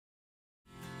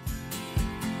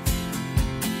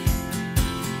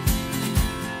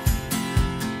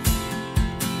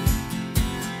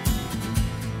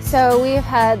So we have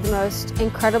had the most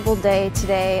incredible day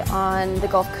today on the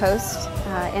Gulf Coast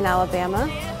in Alabama,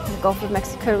 the Gulf of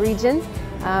Mexico region.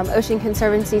 Ocean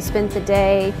Conservancy spent the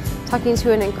day talking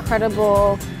to an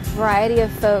incredible variety of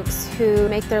folks who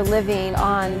make their living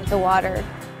on the water.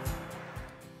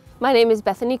 My name is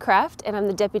Bethany Kraft, and I'm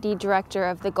the Deputy Director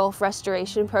of the Gulf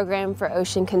Restoration Program for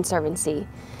Ocean Conservancy.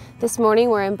 This morning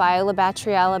we're in Bayou La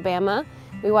Batre, Alabama.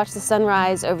 We watched the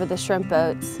sunrise over the shrimp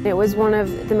boats. It was one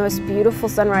of the most beautiful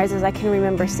sunrises I can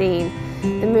remember seeing.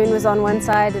 The moon was on one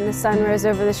side and the sun rose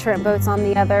over the shrimp boats on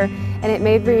the other, and it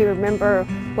made me remember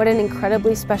what an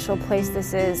incredibly special place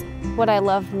this is. What I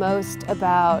love most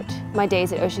about my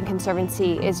days at Ocean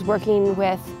Conservancy is working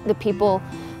with the people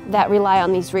that rely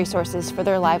on these resources for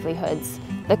their livelihoods.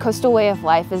 The coastal way of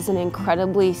life is an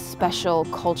incredibly special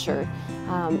culture.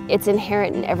 It's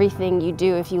inherent in everything you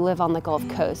do if you live on the Gulf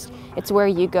Coast. It's where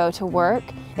you go to work,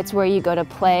 it's where you go to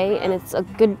play, and it's a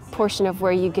good portion of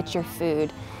where you get your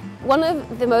food. One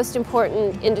of the most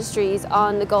important industries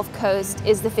on the Gulf Coast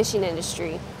is the fishing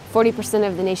industry. 40%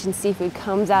 of the nation's seafood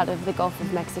comes out of the Gulf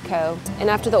of Mexico. And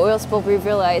after the oil spill, we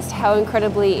realized how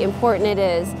incredibly important it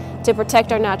is to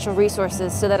protect our natural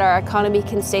resources so that our economy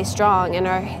can stay strong and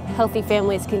our healthy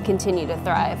families can continue to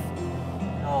thrive.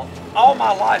 All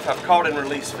my life I've caught and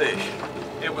released fish.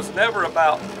 It was never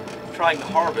about trying to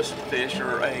harvest fish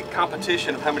or a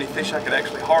competition of how many fish I could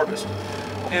actually harvest.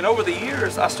 And over the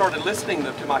years I started listening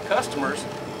to my customers,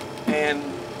 and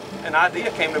an idea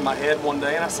came to my head one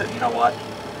day, and I said, you know what,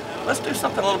 let's do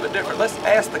something a little bit different. Let's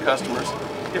ask the customers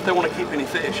if they want to keep any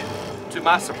fish. To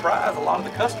my surprise, a lot of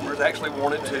the customers actually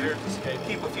wanted to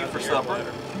keep a few for supper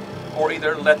or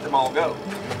either let them all go.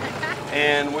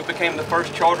 And we became the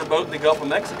first charter boat in the Gulf of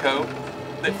Mexico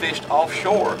that fished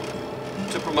offshore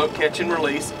to promote catch and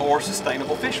release or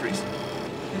sustainable fisheries.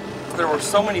 There were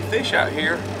so many fish out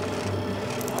here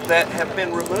that have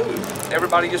been removed.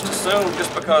 Everybody just assumed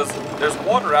just because there's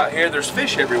water out here, there's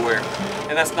fish everywhere.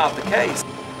 And that's not the case.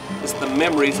 It's the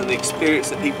memories and the experience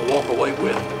that people walk away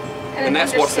with. And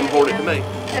that's what's important to me.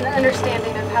 An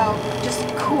understanding of how just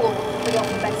cool the Gulf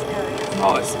of Mexico is.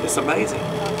 Oh, it's amazing.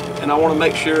 And I want to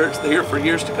make sure it's here for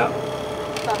years to come.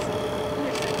 Awesome.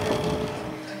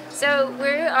 So we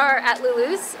are at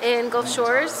Lulu's in Gulf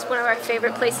Shores, one of our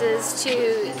favorite places to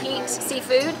eat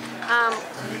seafood.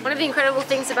 One of the incredible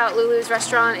things about Lulu's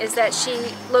restaurant is that she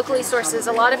locally sources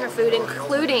a lot of her food,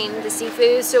 including the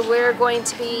seafood, so we're going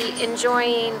to be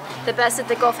enjoying the best that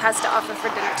the Gulf has to offer for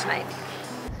dinner tonight.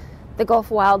 The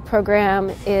Gulf Wild program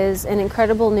is an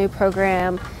incredible new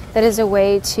program that is a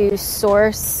way to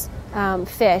source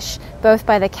fish, both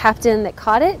by the captain that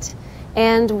caught it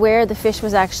and where the fish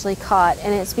was actually caught.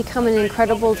 And it's become an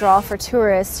incredible draw for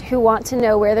tourists who want to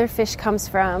know where their fish comes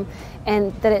from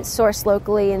and that it's sourced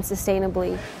locally and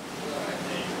sustainably.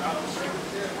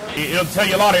 It'll tell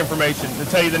you a lot of information. It'll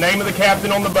tell you the name of the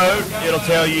captain on the boat. It'll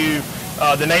tell you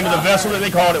the name of the vessel that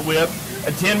they caught it with,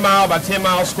 a 10 mile by 10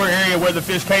 mile square area where the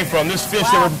fish came from. This fish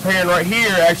that we're preparing right here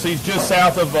actually is just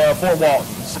south of Fort Walton.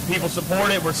 People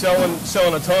support it. We're selling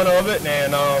a ton of it,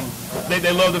 and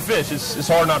they love the fish. It's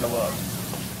hard not to love.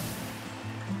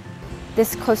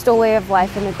 This coastal way of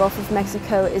life in the Gulf of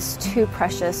Mexico is too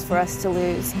precious for us to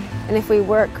lose. And if we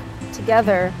work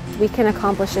together, we can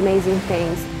accomplish amazing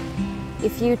things.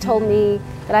 If you told me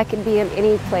that I could be in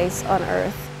any place on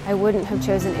earth, I wouldn't have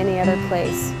chosen any other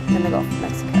place than the Gulf of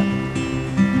Mexico.